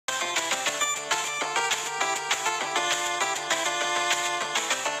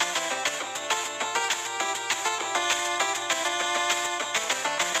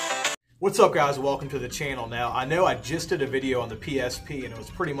What's up guys, welcome to the channel. Now I know I just did a video on the PSP and it was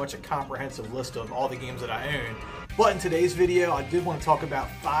pretty much a comprehensive list of all the games that I own, but in today's video I did want to talk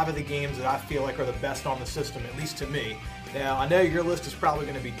about 5 of the games that I feel like are the best on the system, at least to me. Now I know your list is probably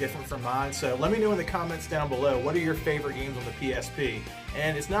going to be different from mine, so let me know in the comments down below what are your favorite games on the PSP.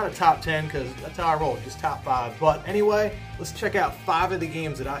 And it's not a top 10 because that's how I roll, just top 5. But anyway, let's check out 5 of the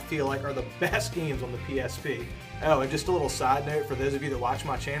games that I feel like are the best games on the PSP. Oh, and just a little side note for those of you that watch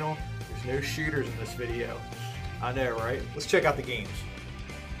my channel, there's no shooters in this video. I know, right? Let's check out the games.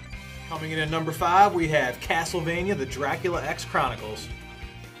 Coming in at number 5, we have Castlevania: The Dracula X Chronicles.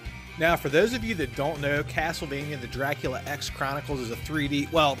 Now, for those of you that don't know, Castlevania: The Dracula X Chronicles is a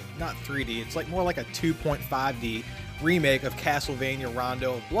 3D, well, not 3D, it's like more like a 2.5D remake of Castlevania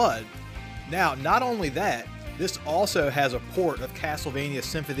Rondo of Blood. Now, not only that, this also has a port of Castlevania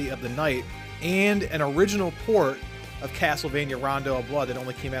Symphony of the Night and an original port of Castlevania Rondo of Blood that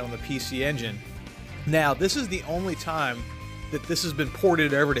only came out on the PC Engine. Now, this is the only time that this has been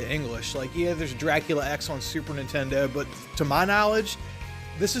ported over to English. Like, yeah, there's Dracula X on Super Nintendo, but to my knowledge,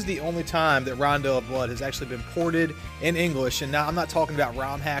 this is the only time that Rondo of Blood has actually been ported in English. And now I'm not talking about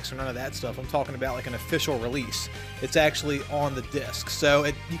ROM hacks or none of that stuff. I'm talking about like an official release. It's actually on the disc. So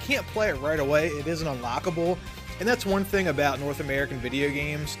you can't play it right away. It isn't unlockable. And that's one thing about North American video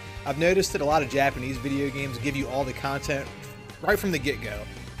games. I've noticed that a lot of Japanese video games give you all the content right from the get-go.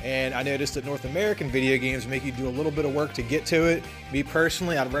 And I noticed that North American video games make you do a little bit of work to get to it. Me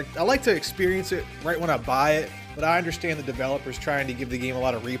personally, I like to experience it right when I buy it, but I understand the developers trying to give the game a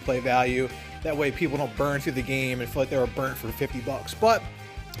lot of replay value. That way people don't burn through the game and feel like they were burnt for 50 bucks. But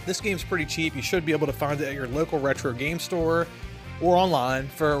this game's pretty cheap. You should be able to find it at your local retro game store or online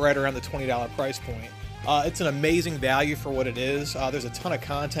for right around the $20 price point. It's an amazing value for what it is. There's a ton of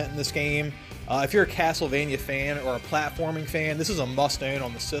content in this game. If you're a Castlevania fan or a platforming fan, this is a must-own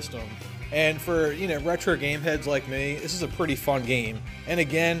on the system. And for, you know, retro game heads like me, this is a pretty fun game. And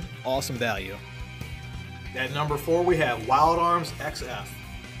again, awesome value. At number 4, we have Wild Arms XF.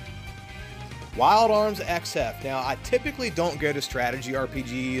 Wild Arms XF. Now, I typically don't go to strategy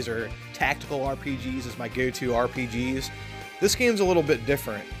RPGs or tactical RPGs as my go-to RPGs. This game's a little bit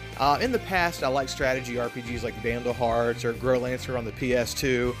different. In the past, I liked strategy RPGs like Vandal Hearts or Grow Lancer on the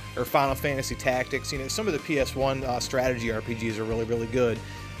PS2 or Final Fantasy Tactics. You know, some of the PS1 strategy RPGs are really, really good.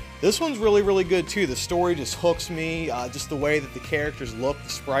 This one's really, really good too. The story just hooks me. Just the way that the characters look, the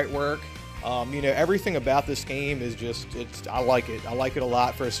sprite work. You know, everything about this game is just, I like it. I like it a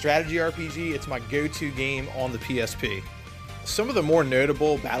lot. For a strategy RPG, it's my go-to game on the PSP. Some of the more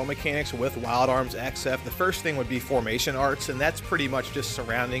notable battle mechanics with Wild Arms XF, the first thing would be formation arts, and that's pretty much just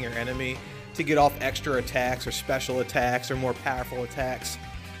surrounding your enemy to get off extra attacks or special attacks or more powerful attacks.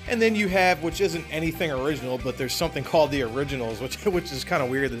 And then you have, which isn't anything original, but there's something called the originals, which is kind of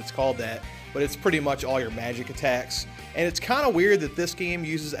weird that it's called that, but it's pretty much all your magic attacks. And it's kind of weird that this game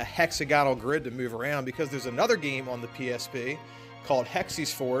uses a hexagonal grid to move around, because there's another game on the PSP called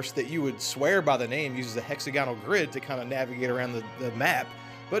Hexy's Force that you would swear by the name uses a hexagonal grid to kind of navigate around the map.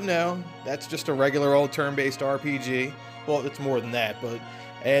 But no, that's just a regular old turn-based RPG. Well, it's more than that,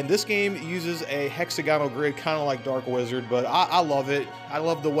 and this game uses a hexagonal grid kind of like Dark Wizard, but I love it. I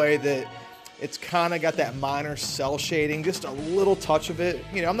love the way that it's kind of got that minor cell shading, just a little touch of it.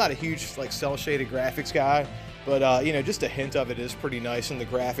 You know, I'm not a huge like cell shaded graphics guy, but you know, just a hint of it is pretty nice, and the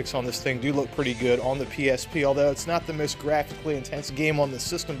graphics on this thing do look pretty good on the PSP, although it's not the most graphically intense game on the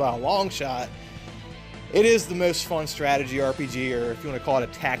system by a long shot. It is the most fun strategy RPG, or if you want to call it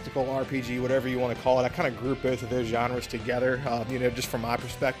a tactical RPG, whatever you want to call it. I kind of group both of those genres together, you know, just from my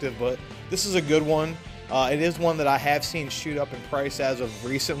perspective, but this is a good one. It is one that I have seen shoot up in price as of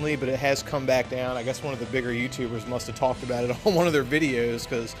recently, but it has come back down. I guess one of the bigger YouTubers must have talked about it on one of their videos,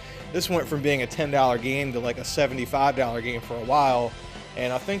 because this went from being a $10 game to like a $75 game for a while,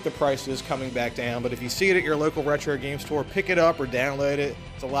 and I think the price is coming back down. But if you see it at your local retro game store, pick it up or download it.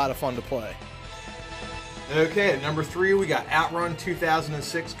 It's a lot of fun to play. Okay, at number 3, we got Outrun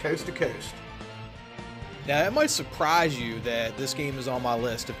 2006 Coast to Coast. Now, it might surprise you that this game is on my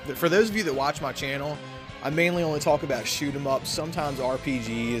list. For those of you that watch my channel, I mainly only talk about shoot 'em ups, sometimes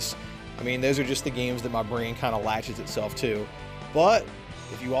RPGs. I mean, those are just the games that my brain kind of latches itself to. But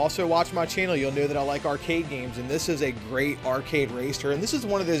if you also watch my channel, you'll know that I like arcade games, and this is a great arcade racer, and this is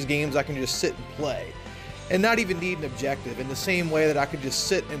one of those games I can just sit and play and not even need an objective, in the same way that I could just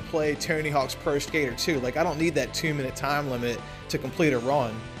sit and play Tony Hawk's Pro Skater 2. Like, I don't need that 2-minute time limit to complete a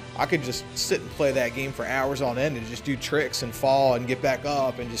run. I could just sit and play that game for hours on end and just do tricks and fall and get back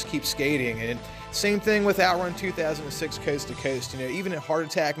up and just keep skating. And same thing with Outrun 2006 Coast to Coast. You know, even in Heart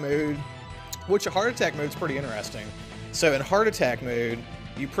Attack mode, which a Heart Attack mode is pretty interesting. So in Heart Attack mode,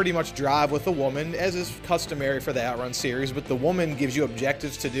 You pretty much drive with a woman, as is customary for the Outrun series, but the woman gives you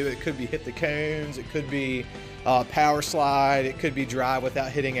objectives to do. It could be hit the cones, it could be power slide, it could be drive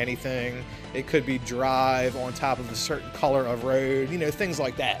without hitting anything, it could be drive on top of a certain color of road, you know, things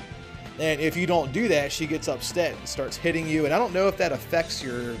like that. And if you don't do that, she gets upset and starts hitting you, and I don't know if that affects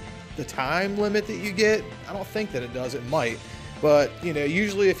the time limit that you get. I don't think that it does. It might. But, you know,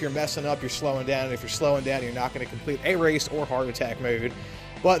 usually if you're messing up, you're slowing down, and if you're slowing down, you're not going to complete a race or heart attack mode.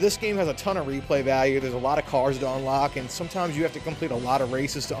 But this game has a ton of replay value. There's a lot of cars to unlock, and sometimes you have to complete a lot of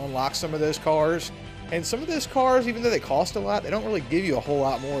races to unlock some of those cars. And some of those cars, even though they cost a lot, they don't really give you a whole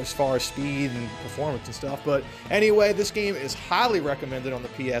lot more as far as speed and performance and stuff. But anyway, this game is highly recommended on the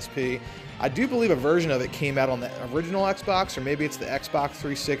PSP. I do believe a version of it came out on the original Xbox, or maybe it's the Xbox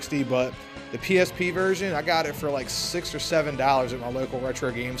 360, but the PSP version, I got it for like $6 or $7 at my local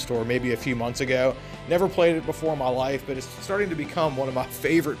retro game store maybe a few months ago. Never played it before in my life, but it's starting to become one of my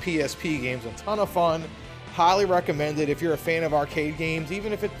favorite PSP games. A ton of fun. Highly recommended if you're a fan of arcade games,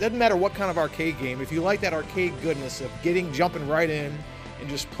 even if it doesn't matter what kind of arcade game. If you like that arcade goodness of jumping right in and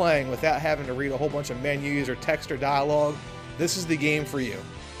just playing without having to read a whole bunch of menus or text or dialogue, this is the game for you.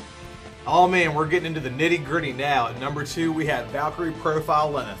 Oh man, we're getting into the nitty gritty now. At number 2, we have Valkyrie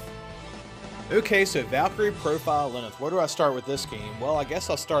Profile Lenneth. Okay, so Valkyrie Profile Lenneth. Where do I start with this game? Well, I guess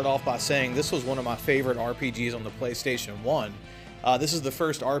I'll start off by saying this was one of my favorite RPGs on the PlayStation 1. This is the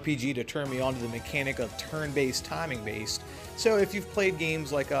first RPG to turn me on to the mechanic of turn-based, timing-based. So if you've played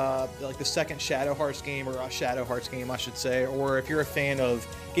games like the second Shadow Hearts game, or a Shadow Hearts game, I should say, or if you're a fan of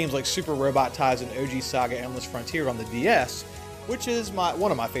games like Super Robot Ties and OG Saga Endless Frontier on the DS, which is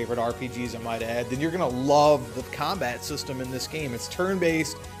one of my favorite RPGs, I might add, then you're going to love the combat system in this game. It's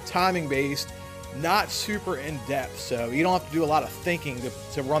turn-based, timing-based, not super in-depth, so you don't have to do a lot of thinking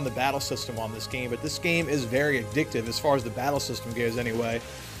to run the battle system on this game, but this game is very addictive as far as the battle system goes anyway.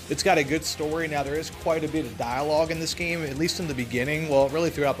 It's got a good story. Now, there is quite a bit of dialogue in this game, at least in the beginning, well, really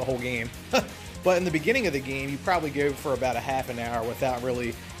throughout the whole game. But in the beginning of the game, you probably go for about a half an hour without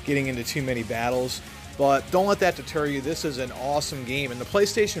really getting into too many battles. But don't let that deter you. This is an awesome game. And the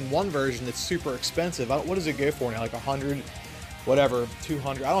PlayStation 1 version, it's super expensive. What does it go for now? Like 100, whatever,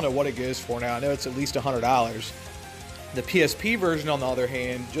 200. I don't know what it goes for now. I know it's at least $100. The PSP version, on the other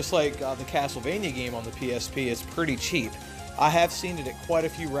hand, just like the Castlevania game on the PSP, is pretty cheap. I have seen it at quite a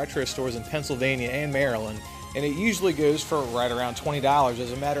few retro stores in Pennsylvania and Maryland, and it usually goes for right around $20.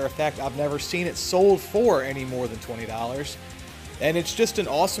 As a matter of fact, I've never seen it sold for any more than $20. And it's just an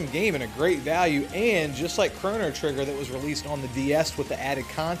awesome game and a great value, and just like Chrono Trigger that was released on the DS with the added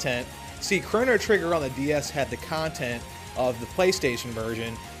content. See, Chrono Trigger on the DS had the content of the PlayStation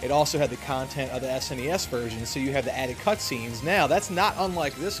version. It also had the content of the SNES version, so you have the added cutscenes. Now, that's not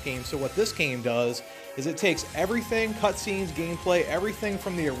unlike this game, so what this game does is it takes everything, cutscenes, gameplay, everything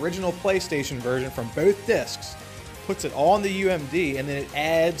from the original PlayStation version from both discs, puts it all in the UMD, and then it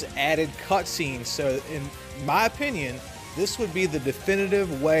adds added cutscenes. So, in my opinion, this would be the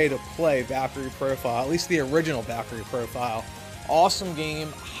definitive way to play Valkyrie Profile, at least the original Valkyrie Profile. Awesome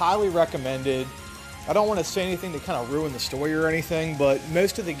game, highly recommended. I don't want to say anything to kind of ruin the story or anything, but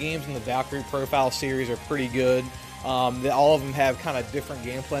most of the games in the Valkyrie Profile series are pretty good. All of them have kind of different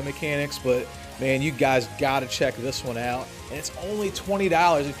gameplay mechanics, but man, you guys got to check this one out. And it's only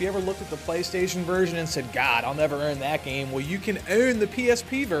 $20. If you ever looked at the PlayStation version and said, God, I'll never own that game, well, you can own the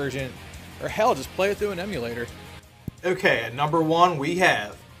PSP version, or hell, just play it through an emulator. Okay, at number 1, we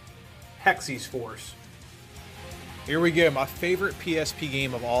have Hexy's Force. Here we go, my favorite PSP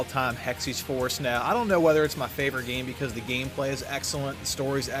game of all time, Hexy's Force. Now, I don't know whether it's my favorite game because the gameplay is excellent, the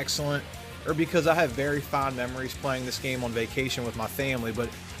story's excellent, or because I have very fond memories playing this game on vacation with my family, but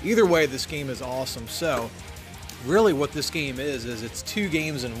either way, this game is awesome. So, really what this game is it's 2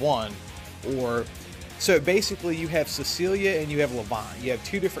 games in one, so basically you have Cecilia and you have Levant. You have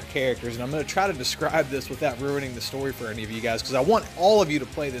 2 different characters, and I'm going to try to describe this without ruining the story for any of you guys, because I want all of you to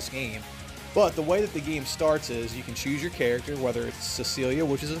play this game. But the way that the game starts is you can choose your character, whether it's Cecilia,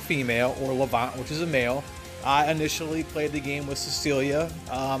 which is a female, or Levant, which is a male. I initially played the game with Cecilia.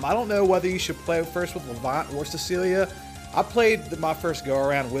 I don't know whether you should play first with Levant or Cecilia. I played my first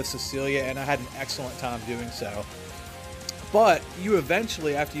go-around with Cecilia, and I had an excellent time doing so. But you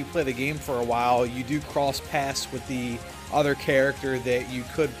eventually, after you play the game for a while, you do cross paths with the other character that you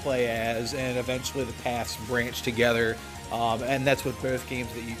could play as, and eventually the paths branch together, and that's with both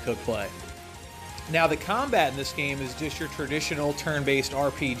games that you could play. Now, the combat in this game is just your traditional turn-based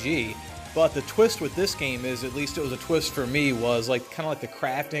RPG, but the twist with this game is, at least it was a twist for me, was like kind of like the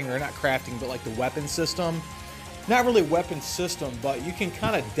crafting, or not crafting, but like the weapon system. not really weapon system, but you can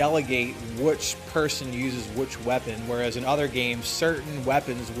kind of delegate which person uses which weapon, whereas in other games, certain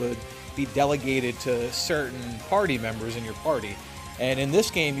weapons would be delegated to certain party members in your party. And in this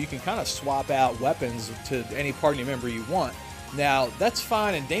game, you can kind of swap out weapons to any party member you want. Now, that's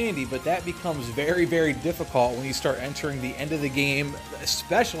fine and dandy, but that becomes very, very difficult when you start entering the end of the game,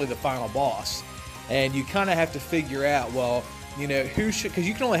 especially the final boss. And you kind of have to figure out, well, you know, who should, because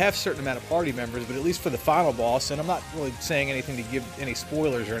you can only have a certain amount of party members, but at least for the final boss, and I'm not really saying anything to give any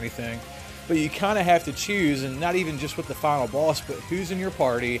spoilers or anything, but you kind of have to choose, and not even just with the final boss, but who's in your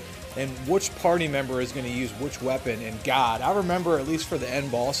party and which party member is going to use which weapon. And God, I remember, at least for the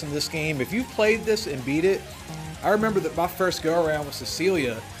end boss in this game, if you've played this and beat it, I remember that my first go around with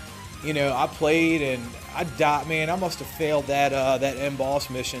Cecilia, you know, I played and I died, man, I must have failed that end boss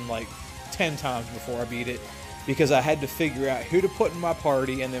mission like 10 times before I beat it, because I had to figure out who to put in my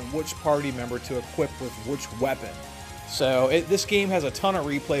party and then which party member to equip with which weapon. So this game has a ton of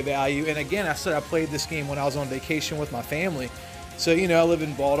replay value, and again, I said I played this game when I was on vacation with my family. So, you know, I live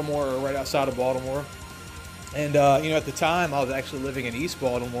in Baltimore, or right outside of Baltimore, and you know, at the time I was actually living in East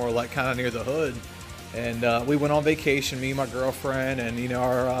Baltimore, like kind of near the hood, and we went on vacation, me and my girlfriend, and you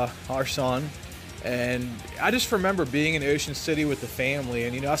know, our son. And I just remember being in Ocean City with the family,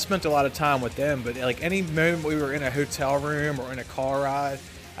 and you know, I spent a lot of time with them, but like any moment we were in a hotel room or in a car ride,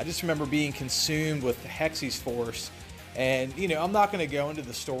 I just remember being consumed with Hexy's Force. And you know, I'm not going to go into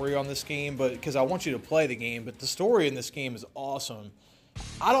the story on this game, but because I want you to play the game, but the story in this game is awesome.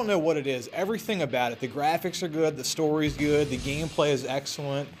 I don't know what it is, everything about it. The graphics are good, the story's good, the gameplay is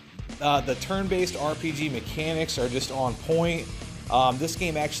excellent, the turn-based RPG mechanics are just on point. This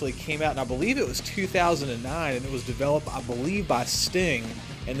game actually came out, and I believe it was 2009, and it was developed, I believe, by Sting,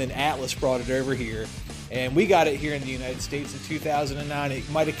 and then Atlas brought it over here. And we got it here in the United States in 2009. It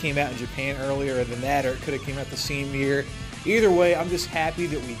might have came out in Japan earlier than that, or it could have came out the same year. Either way, I'm just happy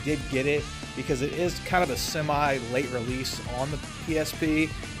that we did get it, because it is kind of a semi-late release on the PSP,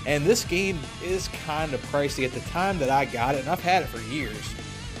 and this game is kind of pricey at the time that I got it, and I've had it for years.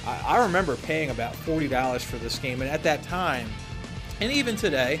 I remember paying about $40 for this game, and at that time, and even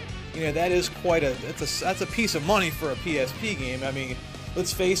today, you know, that is quite that's a piece of money for a PSP game. I mean,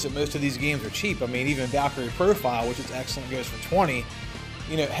 let's face it, most of these games are cheap. I mean, even Valkyrie Profile, which is excellent, goes for $20.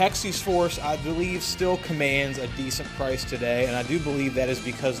 You know, Hexy's Force, I believe, still commands a decent price today, and I do believe that is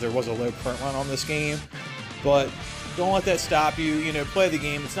because there was a low print run on this game. But don't let that stop you. You know, play the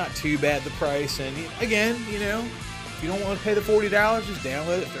game. It's not too bad, the price. And again, you know, if you don't want to pay the $40, just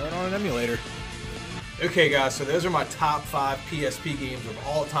download it, throw it on an emulator. Okay guys, so those are my top 5 PSP games of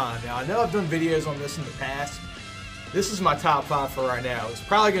all time. Now, I know I've done videos on this in the past. This is my top 5 for right now. It's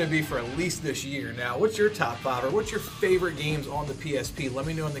probably going to be for at least this year. Now, what's your top 5, or what's your favorite games on the PSP? Let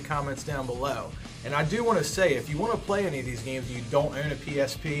me know in the comments down below. And I do want to say, if you want to play any of these games and you don't own a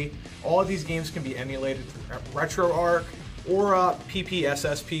PSP, all of these games can be emulated through RetroArch or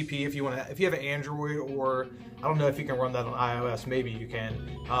PPSSPP if you want to. If you have an Android, or I don't know if you can run that on iOS. Maybe you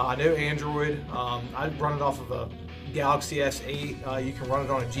can. I know Android. I run it off of a Galaxy S8. You can run it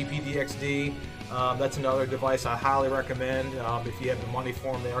on a GPDXD. That's another device I highly recommend if you have the money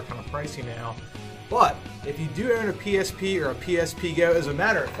for them. They are kind of pricey now. But if you do own a PSP or a PSP Go, as a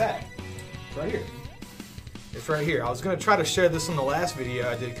matter of fact, it's right here. It's right here. I was going to try to show this in the last video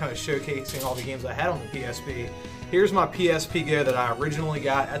I did, kind of showcasing all the games I had on the PSP. Here's my PSP Go that I originally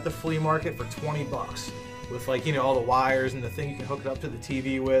got at the flea market for 20 bucks. With, like, you know, all the wires and the thing you can hook it up to the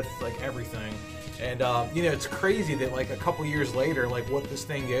TV with, like everything. And you know, it's crazy that like a couple years later, like what this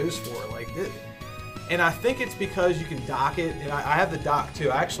thing goes for, like this. And I think it's because you can dock it, and I have the dock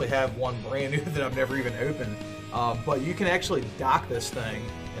too. I actually have one brand new that I've never even opened. But you can actually dock this thing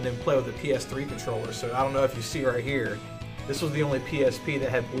and then play with the PS3 controller. So I don't know if you see right here, this was the only PSP that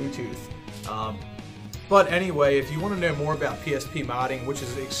had Bluetooth. But anyway, if you want to know more about PSP modding, which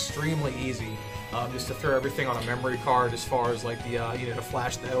is extremely easy, just to throw everything on a memory card, as far as like the you know, to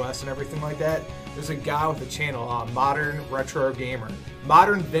flash the OS and everything like that. There's a guy with a channel, Modern Retro Gamer,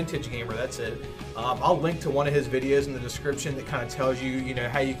 Modern Vintage Gamer. That's it. I'll link to one of his videos in the description that kind of tells you, you know,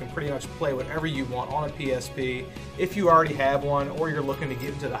 how you can pretty much play whatever you want on a PSP. If you already have one, or you're looking to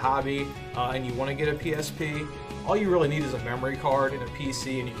get into the hobby and you want to get a PSP, all you really need is a memory card and a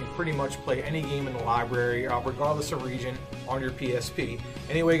PC, and you can pretty much play any game in the library, regardless of region, on your PSP.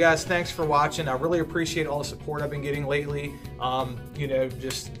 Anyway, guys, thanks for watching. I really appreciate all the support I've been getting lately. You know,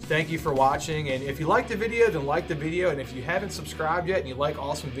 just thank you for watching. And if you liked the video, then like the video. And if you haven't subscribed yet and you like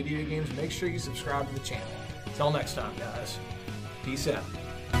awesome video games, make sure you subscribe to the channel. Until next time, guys. Peace out.